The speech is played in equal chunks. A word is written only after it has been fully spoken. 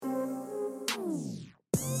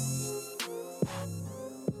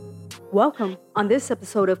Welcome. On this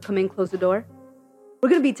episode of Come In, Close the Door, we're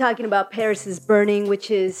going to be talking about Paris is Burning,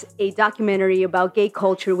 which is a documentary about gay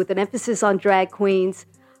culture with an emphasis on drag queens.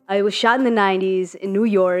 It was shot in the 90s in New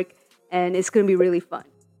York, and it's going to be really fun.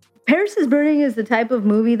 Paris is Burning is the type of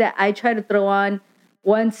movie that I try to throw on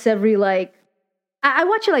once every, I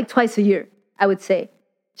watch it twice a year, I would say,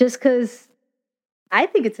 just because I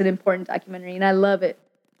think it's an important documentary, and I love it.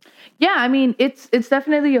 Yeah, I mean, it's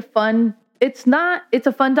definitely a fun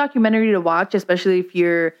documentary to watch, especially if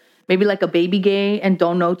you're maybe like a baby gay and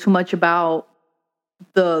don't know too much about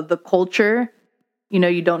the culture. You know,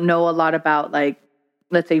 you don't know a lot about,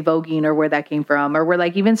 let's say voguing or where that came from, or where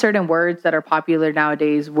even certain words that are popular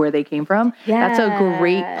nowadays, where they came from. Yes. That's a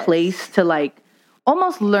great place to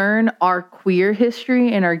almost learn our queer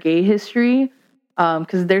history and our gay history.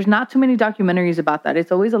 Because there's not too many documentaries about that.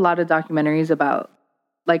 It's always a lot of documentaries about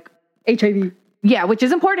HIV. Yeah, which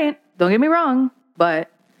is important. Don't get me wrong. But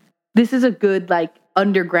this is a good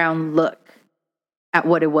underground look at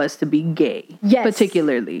what it was to be gay. Yes.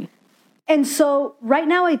 Particularly. And so right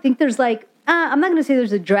now I think there's I'm not going to say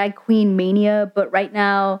there's a drag queen mania, but right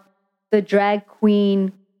now the drag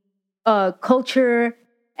queen culture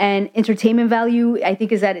and entertainment value, I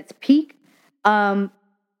think, is at its peak. And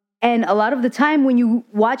a lot of the time when you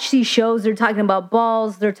watch these shows, they're talking about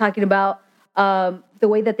balls, they're talking about the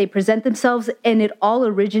way that they present themselves, and it all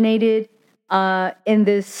originated in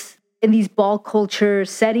these ball culture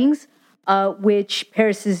settings, which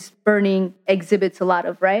Paris is Burning exhibits a lot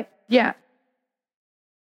of, right? Yeah.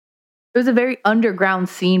 It was a very underground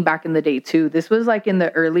scene back in the day too. This was in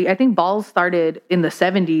the early, I think balls started in the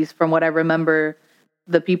 70s from what I remember.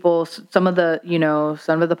 The people, some of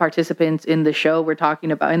the participants in the show we're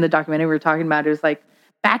talking about, in the documentary we're talking about, it was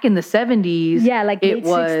back in the 70s. Yeah, late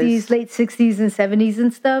 60s and 70s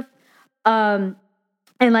and stuff. And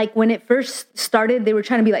when it first started, they were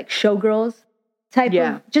trying to be showgirls type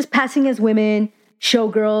of, just passing as women,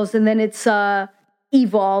 showgirls. And then it's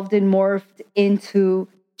evolved and morphed into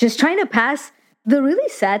just trying to pass. The really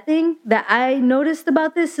sad thing that I noticed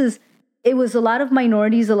about this is it was a lot of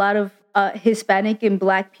minorities, a lot of Hispanic and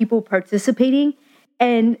Black people participating.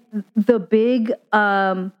 And the big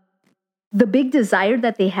desire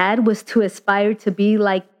that they had was to aspire to be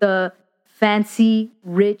like the fancy,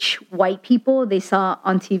 rich white people they saw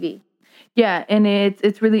on TV. Yeah, and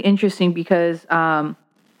it's really interesting because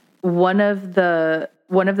one of the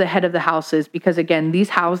head of the houses, because again, these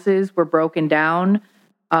houses were broken down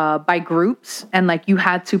by groups, and you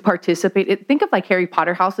had to participate. Think of Harry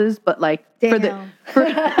Potter houses, but All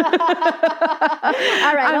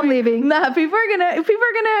right, I'm leaving. Nah, people are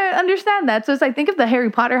gonna understand that. So it's think of the Harry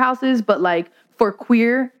Potter houses, but for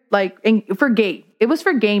queer, for gay. It was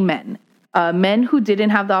for gay men, men who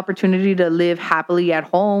didn't have the opportunity to live happily at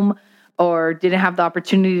home or didn't have the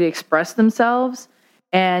opportunity to express themselves.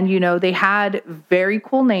 And they had very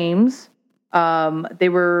cool names. They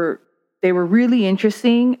were really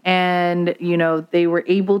interesting, and they were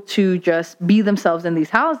able to just be themselves in these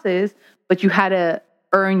houses, but you had to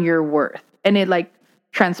earn your worth. And it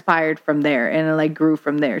transpired from there, and it grew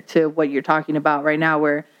from there to what you're talking about right now,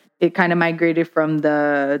 where it kind of migrated from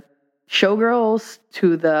the showgirls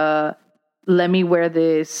to the let me wear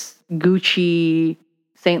this Gucci,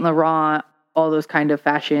 Saint Laurent, all those kind of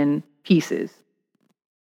fashion pieces.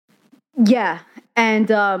 Yeah, and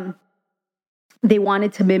they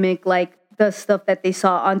wanted to mimic the stuff that they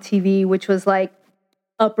saw on TV, which was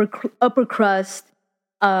upper crust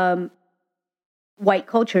white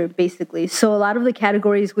culture, basically. So a lot of the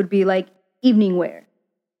categories would be evening wear.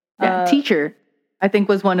 Yeah, teacher, I think,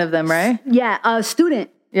 was one of them, right? Yeah,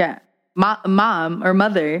 student. Yeah, mom or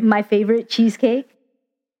mother. My favorite, cheesecake.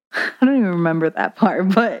 I don't even remember that part,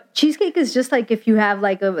 but cheesecake is just if you have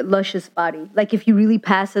a luscious body, if you really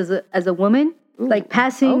pass as a woman. Ooh,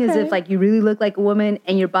 passing is if you really look like a woman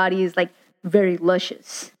and your body is very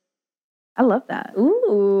luscious. I love that.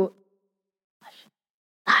 Ooh,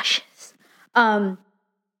 luscious.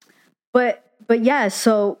 But yeah.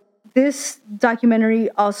 So this documentary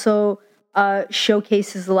also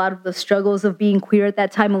showcases a lot of the struggles of being queer at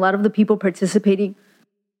that time. A lot of the people participating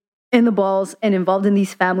in the balls and involved in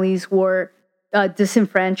these families were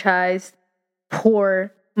disenfranchised,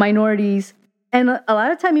 poor, minorities. And a lot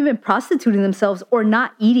of time even prostituting themselves or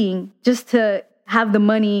not eating just to have the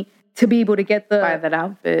money to be able to get buy that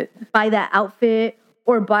outfit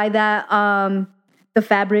or buy that the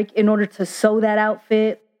fabric in order to sew that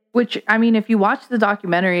outfit. Which, I mean, if you watch the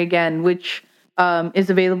documentary again, which is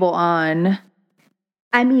available on...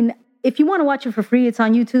 I mean, if you want to watch it for free, it's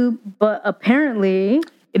on YouTube. But apparently...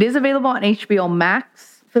 It is available on HBO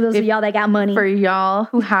Max For those of y'all that got money. For y'all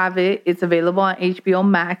who have it, it's available on HBO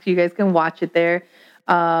Max. You guys can watch it there.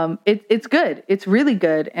 It's good. It's really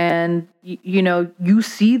good. And, you know, you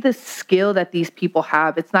see the skill that these people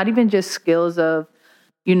have. It's not even just skills of,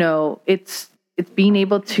 you know, it's being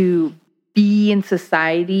able to be in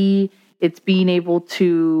society. It's being able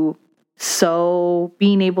to sew,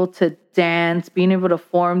 being able to dance, being able to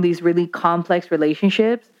form these really complex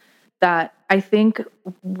relationships that I think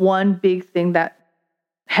one big thing that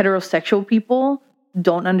heterosexual people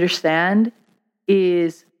don't understand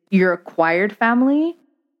is your acquired family.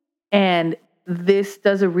 And this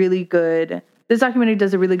documentary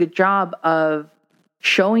does a really good job of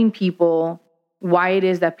showing people why it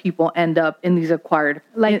is that people end up in these acquired,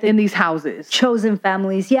 like in these houses. Chosen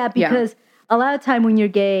families. Yeah, because a lot of time when you're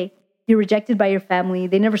gay, you're rejected by your family.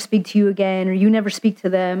 They never speak to you again, or you never speak to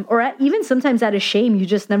them. Or even sometimes out of shame, you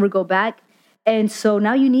just never go back. And so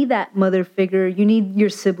now you need that mother figure. You need your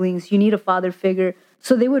siblings. You need a father figure.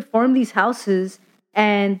 So they would form these houses,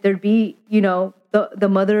 and there'd be, you know, the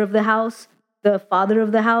mother of the house, the father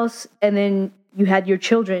of the house, and then you had your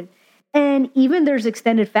children. And even there's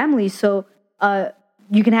extended families. So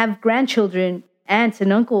you can have grandchildren, aunts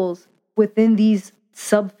and uncles within these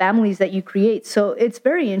sub-families that you create. So it's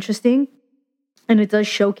very interesting. And it does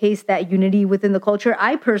showcase that unity within the culture.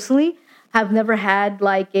 I personally have never had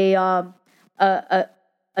like a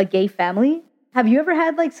gay family. Have you ever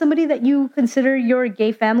had like somebody that you consider your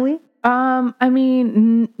gay family? I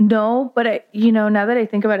mean, no, but you know, now that I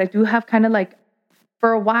think about it, I do have kind of like,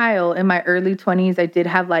 for a while in my early 20s, I did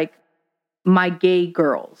have like my gay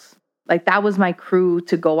girls. Like that was my crew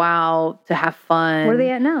to go out, to have fun. Where are they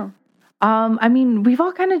at now? I mean, we've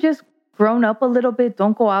all kind of just grown up a little bit,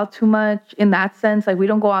 don't go out too much in that sense. Like we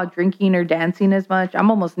don't go out drinking or dancing as much. I'm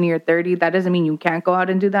almost near 30. That doesn't mean you can't go out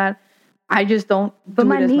and do that. I just don't do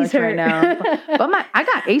it as much right now. But I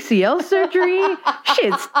got ACL surgery.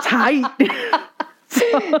 Shit's tight.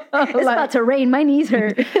 So, it's about to rain. My knees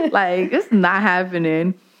hurt. Like, it's not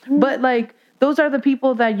happening. But like, those are the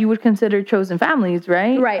people that you would consider chosen families,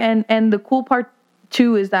 right? Right. And the cool part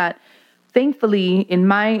too is that thankfully in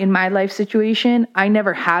my life situation, I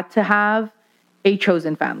never had to have a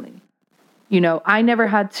chosen family. You know, I never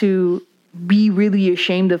had to be really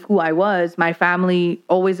ashamed of who I was. My family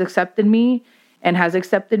always accepted me and has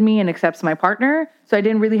accepted me and accepts my partner. So I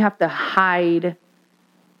didn't really have to hide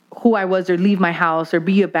who I was or leave my house or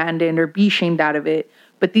be abandoned or be shamed out of it.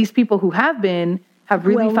 But these people who have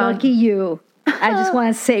really found... lucky you. I just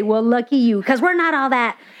want to say, well, lucky you, because we're not all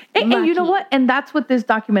that. And you know what? And that's what this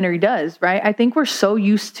documentary does, right? I think we're so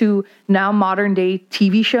used to now modern day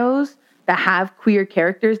TV shows that have queer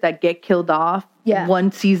characters that get killed off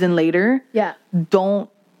one season later. Yeah.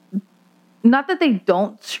 Not that they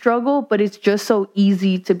don't struggle, but it's just so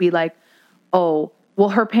easy to be like, oh, well,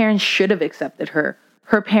 her parents should have accepted her.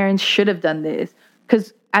 Her parents should have done this.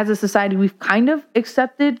 Because as a society, we've kind of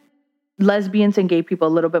accepted lesbians and gay people a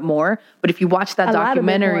little bit more. But if you watch that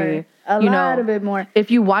documentary, a lot bit more.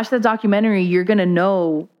 If you watch that documentary, you're going to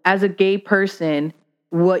know as a gay person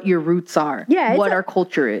what your roots are, what our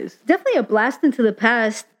culture is. Definitely a blast into the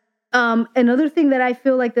past. Another thing that I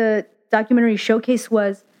feel like the documentary showcased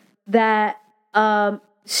was that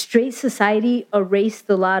straight society erased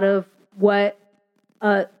a lot of what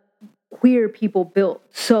queer people built.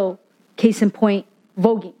 So, case in point,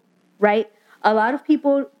 voguing, right? A lot of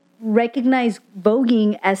people recognize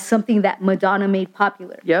voguing as something that Madonna made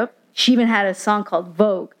popular. Yep. She even had a song called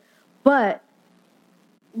Vogue. But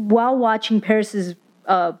while watching Paris's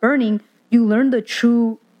Burning, you learn the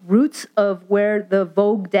true roots of where the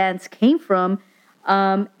Vogue dance came from,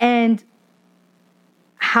 and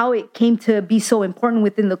how it came to be so important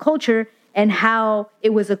within the culture, and how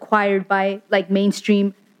it was acquired by like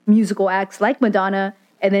mainstream musical acts like Madonna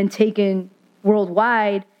and then taken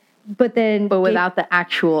worldwide. But without the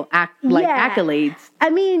actual accolades.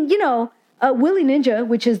 I mean, you know, Willie Ninja,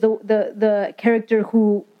 which is the character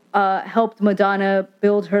who helped Madonna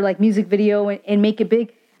build her like music video and make it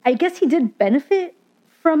big. I guess he did benefit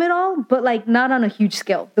from it all, but like not on a huge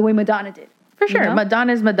scale, the way Madonna did. For sure. You know?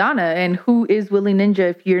 Madonna is Madonna. And who is Willie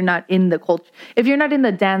Ninja if you're not in the culture? If you're not in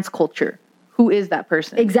the dance culture, who is that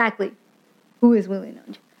person? Exactly. Who is Willie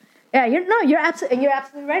Ninja? Yeah, you're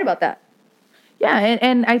absolutely right about that. Yeah,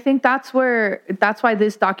 and I think that's why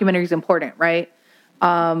this documentary is important, right?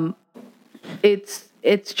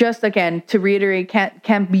 It's just, again, to reiterate,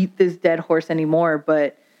 can't beat this dead horse anymore,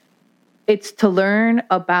 but it's to learn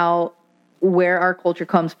about where our culture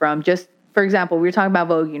comes from. Just, for example, we were talking about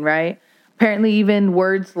voguing, right? Apparently even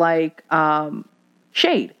words like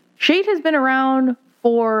shade. Shade has been around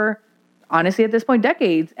for honestly, at this point,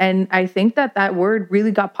 decades. And I think that word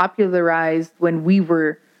really got popularized when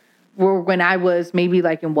when I was maybe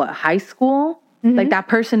like in high school. Like that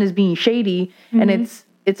person is being shady, and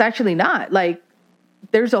it's actually not. Like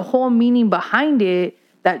there's a whole meaning behind it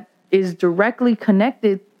that is directly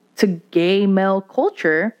connected to gay male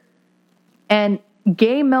culture, and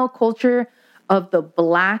gay male culture of the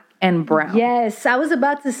black and brown. Yes, I was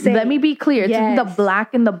about to say. Let me be clear. It's the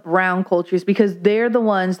black and the brown cultures, because they're the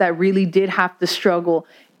ones that really did have to struggle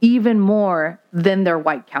even more than their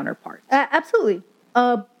white counterparts. Absolutely.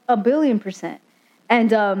 A billion %.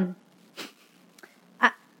 And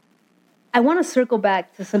I want to circle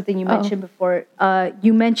back to something you mentioned before.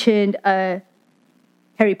 You mentioned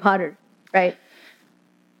Harry Potter, right?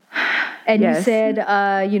 And you said,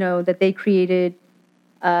 that they created,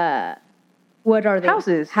 what are they?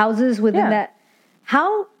 Houses within that.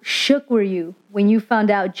 How shook were you when you found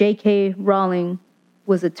out J.K. Rowling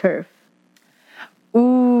was a TERF?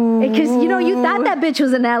 Ooh. Because, you thought that bitch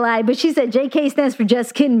was an ally, but she said J.K. stands for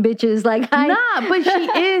just kidding, bitches. Like,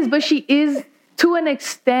 but she is, to an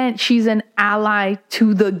extent, she's an ally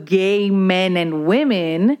to the gay men and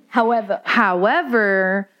women.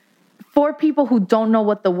 However, for people who don't know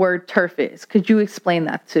what the word TERF is, could you explain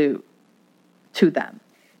that to them?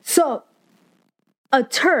 So, a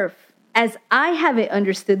TERF, as I have it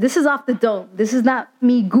understood, this is off the dome. This is not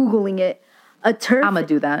me Googling it. A TERF. I'm going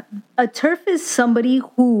to do that. A TERF is somebody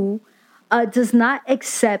who does not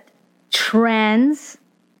accept trans.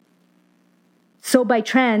 So by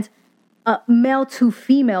trans, male to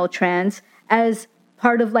female trans as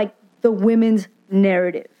part of like the women's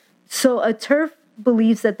narrative. So a TERF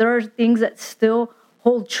believes that there are things that still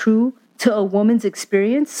hold true to a woman's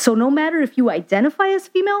experience. So no matter if you identify as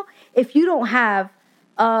female, if you don't have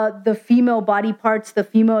the female body parts, the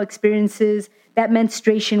female experiences, that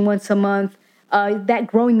menstruation once a month, that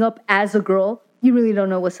growing up as a girl, you really don't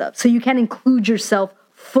know what's up. So you can't include yourself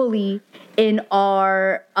fully in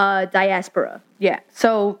our diaspora. Yeah.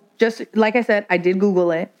 So just like I said, I did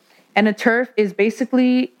Google it. And a TERF is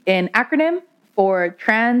basically an acronym for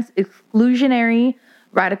Trans Exclusionary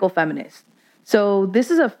Radical Feminist. So this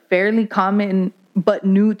is a fairly common but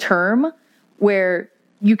new term where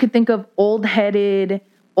you could think of old head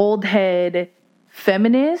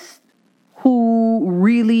feminists who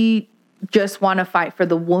really just want to fight for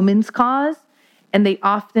the woman's cause. And they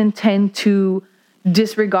often tend to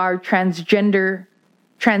disregard transgendered,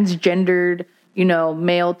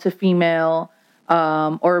 male to female,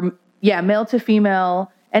 male to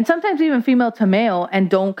female, and sometimes even female to male, and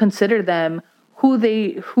don't consider them who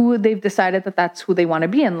they've decided that's who they want to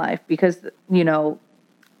be in life, because,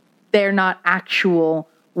 they're not actual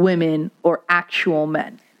women or actual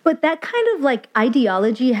men. But that kind of like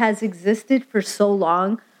ideology has existed for so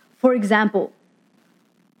long. For example,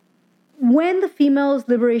 when the females'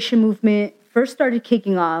 liberation movement first started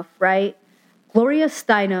kicking off, right, Gloria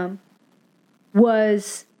Steinem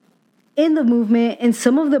was in the movement, and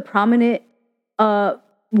some of the prominent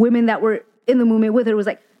women that were in the movement with her was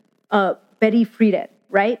like Betty Friedan,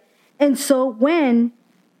 right? And so when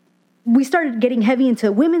we started getting heavy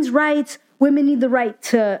into women's rights, women need the right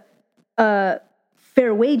to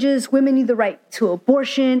fair wages, women need the right to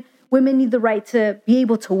abortion, women need the right to be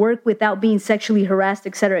able to work without being sexually harassed,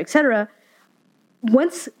 et cetera, et cetera.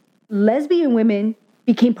 Once lesbian women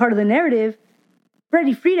became part of the narrative,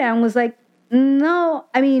 Betty Friedan was like, no,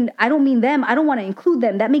 I mean, I don't mean them. I don't want to include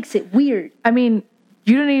them. That makes it weird. I mean,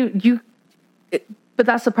 but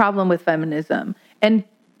that's the problem with feminism. And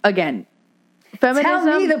again, feminism.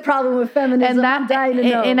 Tell me the problem with feminism. I'm dying to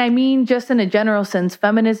know. And I mean, just in a general sense,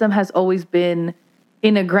 feminism has always been,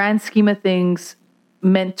 in a grand scheme of things,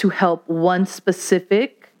 meant to help one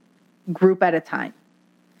specific group at a time.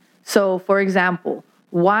 So, for example,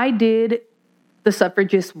 why did the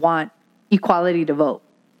suffragists want equality to vote?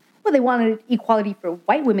 Well, they wanted equality for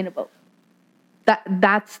white women to vote.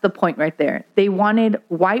 That's the point right there. They wanted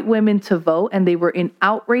white women to vote, and they were in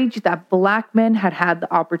outrage that black men had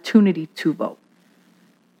the opportunity to vote.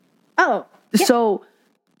 Oh. Yeah.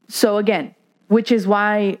 So again, which is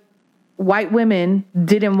why white women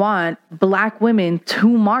didn't want black women to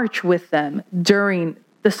march with them during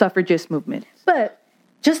the suffragist movement. But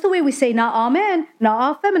just the way we say not all men, not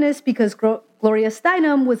all feminists, because Gloria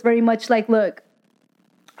Steinem was very much like, look.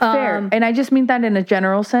 Fair. And I just mean that in a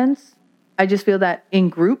general sense. I just feel that in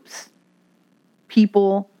groups,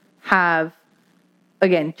 people have,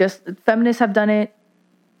 again, just feminists have done it.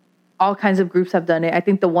 All kinds of groups have done it. I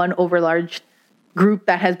think the one overlarge group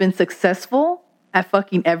that has been successful at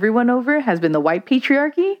fucking everyone over has been the white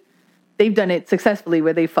patriarchy. They've done it successfully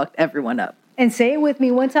where they fucked everyone up. And say it with me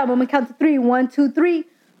one time. I'm going to count to 3. 1, 2, 3.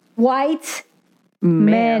 white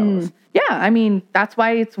males. men. Yeah, I mean, that's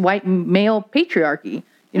why it's white male patriarchy.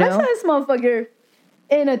 You know, I saw this motherfucker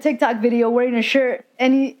in a TikTok video wearing a shirt,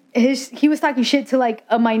 and he was talking shit to like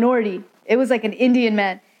a minority. It was like an Indian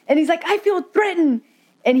man, and he's like, "I feel threatened,"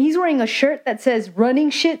 and he's wearing a shirt that says "running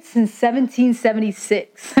shit since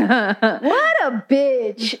 1776." What a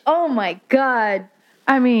bitch! Oh my god.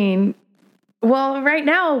 I mean, well, right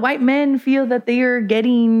now, white men feel that they are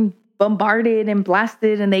getting bombarded and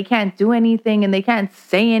blasted, and they can't do anything, and they can't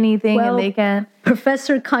say anything, Well, and they can't.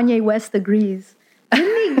 Professor Kanye West agrees.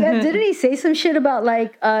 Didn't he say some shit about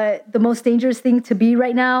like the most dangerous thing to be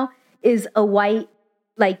right now is a white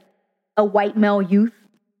male youth?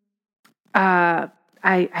 I don't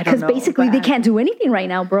know. Because basically they can't do anything right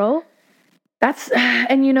now, bro. That's,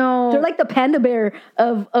 and you know, They're like the panda bear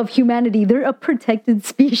of humanity. They're a protected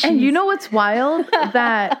species. and you know what's wild?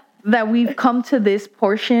 that we've come to this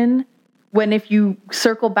portion when, if you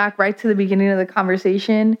circle back right to the beginning of the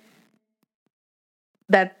conversation,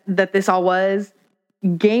 that this all was,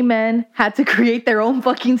 gay men had to create their own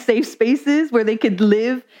fucking safe spaces where they could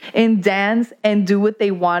live and dance and do what they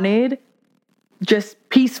wanted just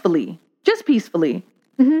peacefully.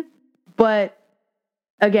 Mm-hmm. But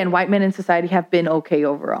again, white men in society have been okay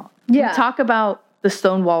overall. Yeah. We talk about the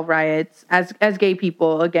Stonewall riots as gay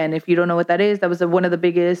people. Again, if you don't know what that is, that was one of the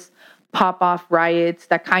biggest pop-off riots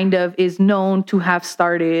that kind of is known to have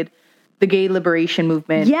started the gay liberation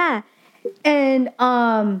movement. Yeah. And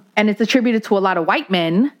it's attributed to a lot of white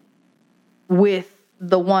men, with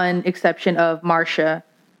the one exception of Marsha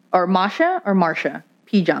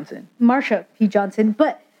P. Johnson. Marsha P. Johnson.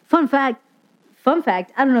 But fun fact,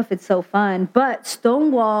 I don't know if it's so fun, but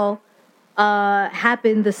Stonewall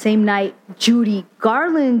happened the same night Judy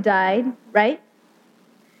Garland died, right?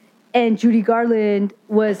 And Judy Garland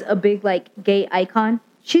was a big like gay icon.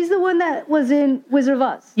 She's the one that was in Wizard of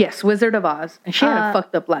Oz. Yes, Wizard of Oz. And she had a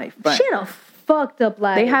fucked up life. But she had a fucked up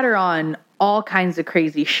life. they had her on all kinds of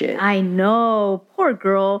crazy shit. I know. Poor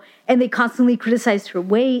girl. And they constantly criticized her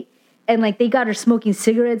weight. And like they got her smoking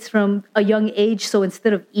cigarettes from a young age. So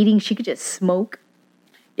instead of eating, she could just smoke.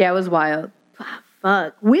 Yeah, it was wild.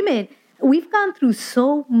 Fuck. Women, we've gone through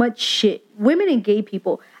so much shit. Women and gay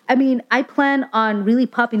people. I mean, I plan on really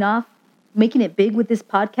popping off, making it big with this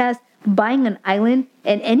podcast, buying an island,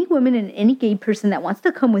 and any woman and any gay person that wants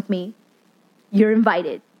to come with me, you're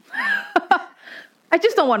invited. I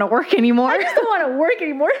just don't want to work anymore.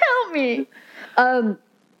 Help me.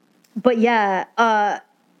 But yeah,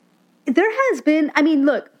 there has been, I mean,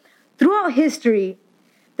 look, throughout history,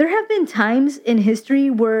 there have been times in history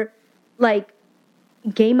where, like,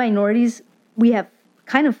 gay minorities, we have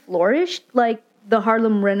kind of flourished, like the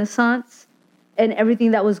Harlem Renaissance and everything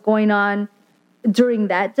that was going on during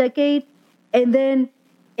that decade. And then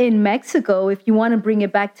in Mexico, if you want to bring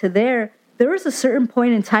it back to there was a certain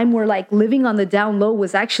point in time where like living on the down low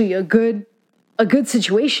was actually a good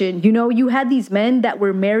situation. You know, you had these men that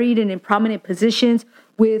were married and in prominent positions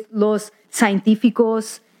with los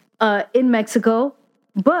científicos in Mexico.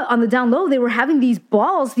 But on the down low, they were having these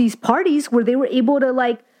parties where they were able to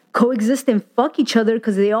like coexist and fuck each other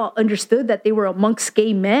because they all understood that they were amongst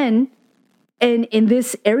gay men. And in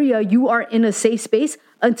this area, you are in a safe space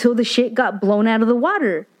until the shit got blown out of the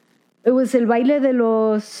water. It was el baile de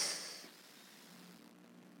los...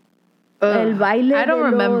 El baile I don't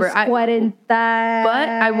de remember. los 40. But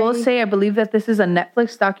I will say, I believe that this is a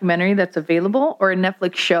Netflix documentary that's available, or a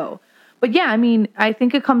Netflix show. But yeah, I mean, I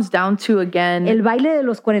think it comes down to, again... El baile de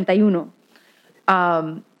los 41.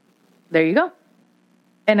 There you go.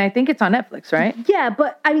 And I think it's on Netflix, right? Yeah,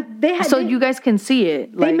 but I mean, you guys can see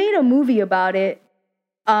it. They made a movie about it.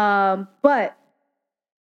 But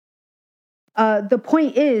the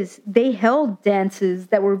point is, they held dances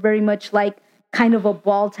that were very much like kind of a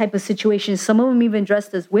ball type of situation. Some of them even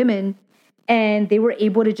dressed as women, and they were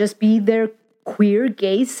able to just be their queer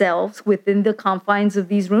gay selves within the confines of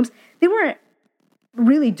these rooms. They weren't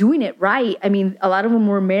really doing it right. I mean, a lot of them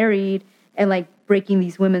were married and like breaking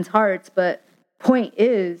these women's hearts. But point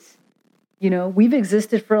is, you know, we've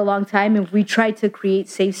existed for a long time, and we tried to create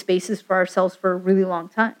safe spaces for ourselves for a really long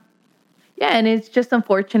time. Yeah, and it's just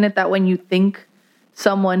unfortunate that when you think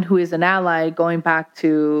someone who is an ally, going back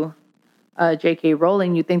to J.K.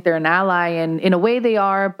 Rowling, you think they're an ally, and in a way they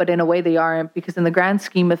are, but in a way they aren't, because in the grand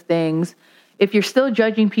scheme of things, if you're still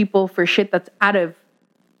judging people for shit that's out of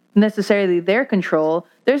necessarily their control,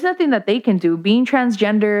 there's nothing that they can do. Being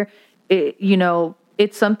transgender,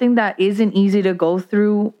 it's something that isn't easy to go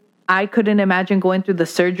through. I couldn't imagine going through the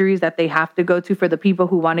surgeries that they have to go to for the people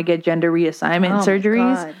who want to get gender reassignment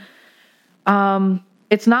surgeries.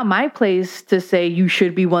 it's not my place to say you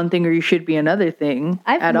should be one thing or you should be another thing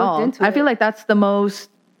at all. I feel like that's the most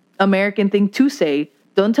American thing to say.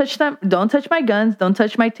 Don't touch them. Don't touch my guns. Don't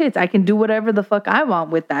touch my tits. I can do whatever the fuck I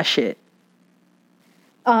want with that shit.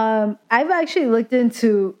 I've actually looked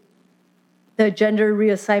into the gender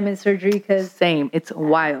reassignment surgery because same. It's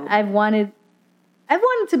wild. I've wanted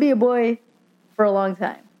to be a boy for a long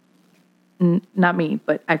time. Not me,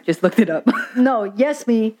 but I just looked it up. No, yes,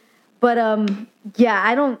 me. But yeah,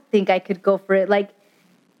 I don't think I could go for it. Like,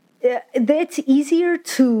 it's easier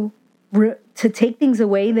to take things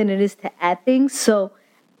away than it is to add things. So,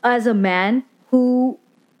 as a man who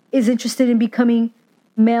is interested in becoming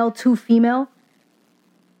male to female,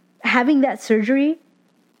 having that surgery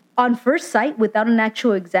on first sight without an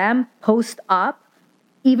actual exam, post-op,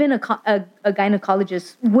 even a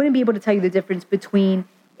gynecologist wouldn't be able to tell you the difference between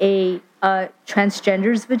a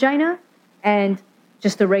transgender's vagina and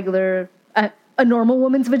just a regular, a normal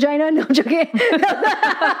woman's vagina. No, I'm joking.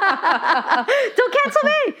 Don't cancel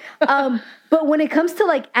me. But when it comes to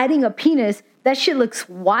like adding a penis, that shit looks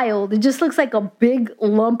wild. It just looks like a big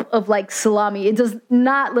lump of like salami. It does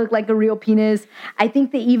not look like a real penis. I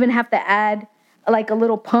think they even have to add like a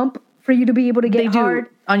little pump for you to be able to get hard.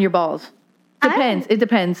 On your balls. Depends. It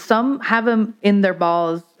depends. Some have them in their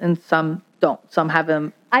balls and some don't. Some have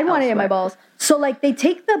them I want it in my balls. So like they'd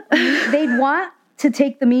want to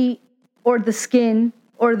take the meat or the skin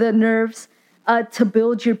or the nerves to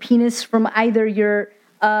build your penis from either your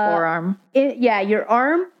forearm. Your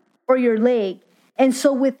arm or your leg. And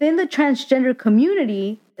so within the transgender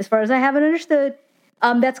community, as far as I have it understood,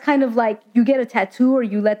 that's kind of like you get a tattoo or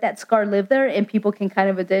you let that scar live there and people can kind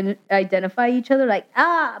of identify each other like,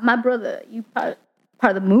 my brother, you part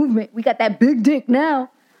of the movement. We got that big dick now.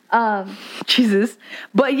 Jesus.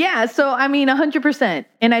 But yeah, so I mean 100%.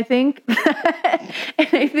 And I think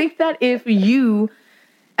that if you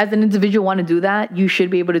as an individual want to do that, you should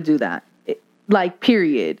be able to do that. Like,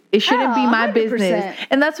 period. It shouldn't be my 100%. Business.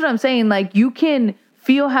 And that's what I'm saying. Like, you can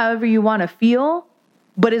feel however you want to feel,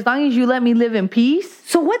 but as long as you let me live in peace.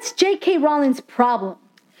 So what's J.K. Rowling's problem?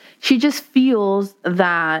 She just feels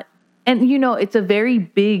that, and it's a very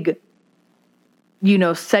big,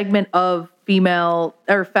 segment of female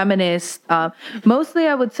or feminist. Mostly,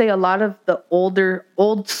 I would say a lot of the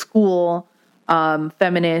old school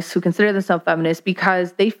feminists who consider themselves feminists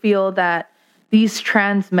because they feel that these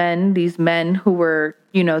trans men, these men who were,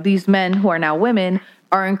 these men who are now women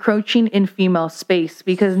are encroaching in female space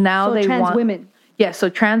because now they want women. Yeah, so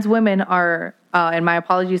trans women are, and my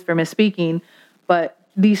apologies for misspeaking, but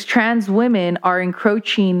these trans women are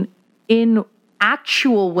encroaching in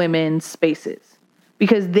actual women's spaces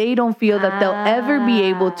because they don't feel that they'll ever be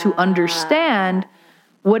able to understand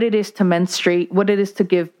what it is to menstruate, what it is to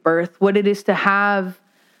give birth, what it is to have,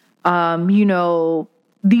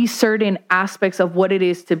 these certain aspects of what it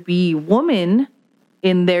is to be woman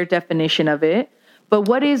in their definition of it. But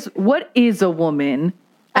what is a woman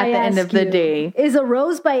at the end of the day? Is a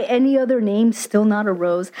rose by any other name still not a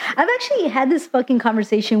rose? I've actually had this fucking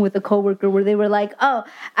conversation with a coworker where they were like, oh,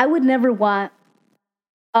 I would never want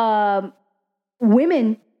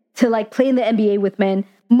women to like play in the NBA with men,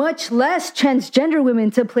 much less transgender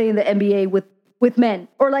women to play in the NBA with men.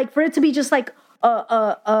 Or like for it to be just like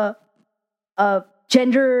a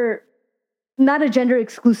gender, not a gender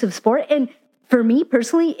exclusive sport. And for me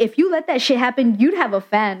personally, if you let that shit happen, you'd have a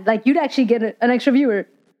fan. Like you'd actually get an extra viewer.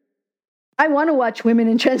 I want to watch women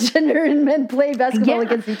and transgender and men play basketball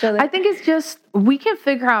against each other. I think it's just, we can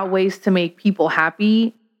figure out ways to make people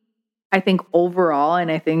happy, I think overall, and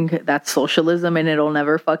I think that's socialism and it'll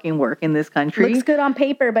never fucking work in this country. Looks good on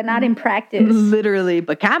paper, but not in practice. Literally,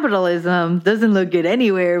 but capitalism doesn't look good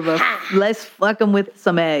anywhere, but let's fuck them with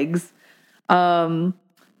some eggs.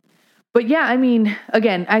 But yeah, I mean,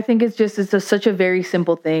 again, I think it's such a very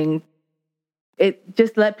simple thing. It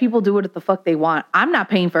just let people do what the fuck they want. I'm not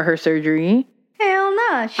paying for her surgery. Hell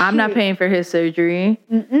no. Shit. I'm not paying for his surgery.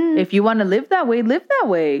 Mm-mm. If you want to live that way, live that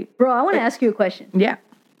way. Bro, I want to ask you a question. Yeah.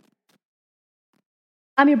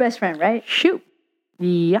 I'm your best friend, right? Shoot.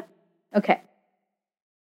 Yeah. Okay.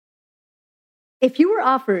 If you were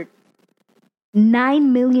offered $9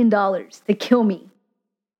 million to kill me,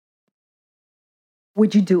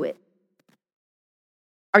 would you do it?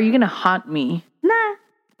 Are you going to haunt me? Nah.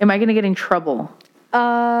 Am I going to get in trouble?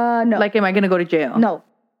 No. Like, am I going to go to jail? No.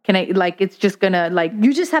 Can I, like, it's just going to, like...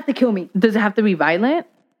 You just have to kill me. Does it have to be violent?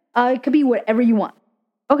 It could be whatever you want.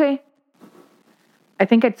 Okay. I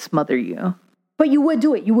think I'd smother you. But you would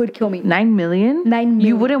do it. You would kill me. 9 million? 9 million.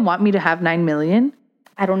 You wouldn't want me to have 9 million?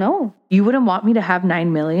 I don't know. You wouldn't want me to have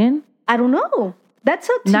 9 million? I don't know. That's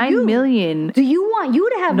up to 9 you. million. Do you want you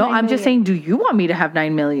to have No, 9 I'm million? just saying, do you want me to have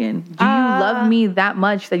 9 million? Do you love me that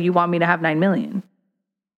much that you want me to have 9 million?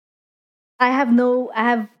 I have no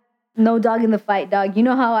dog in the fight, dog. You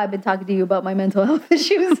know how I've been talking to you about my mental health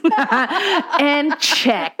issues. And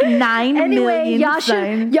check 9 Anyway,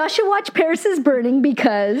 million. y'all should watch Paris is Burning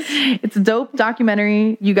because it's a dope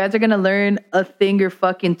documentary. You guys are gonna learn a thing or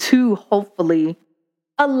fucking two, hopefully.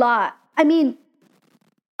 a lot. I mean,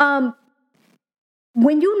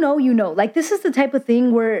 when you know, like this is the type of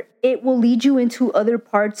thing where it will lead you into other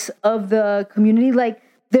parts of the community. Like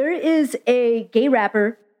there is a gay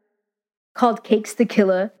rapper called Cakes the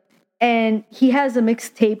Killer, and he has a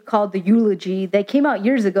mixtape called The Eulogy that came out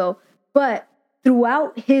years ago. But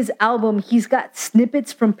throughout his album, he's got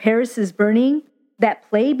snippets from Paris is Burning that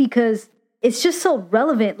play because it's just so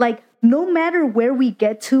relevant. Like no matter where we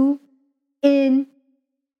get to in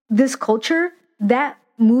this culture, that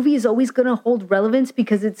movie is always going to hold relevance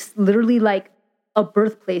because it's literally like a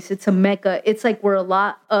birthplace. It's a mecca. It's like where a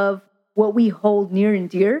lot of what we hold near and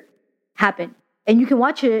dear happen. And you can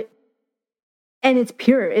watch it and it's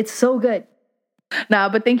pure. It's so good. Nah,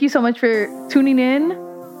 but thank you so much for tuning in.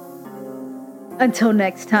 Until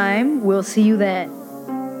next time, we'll see you then.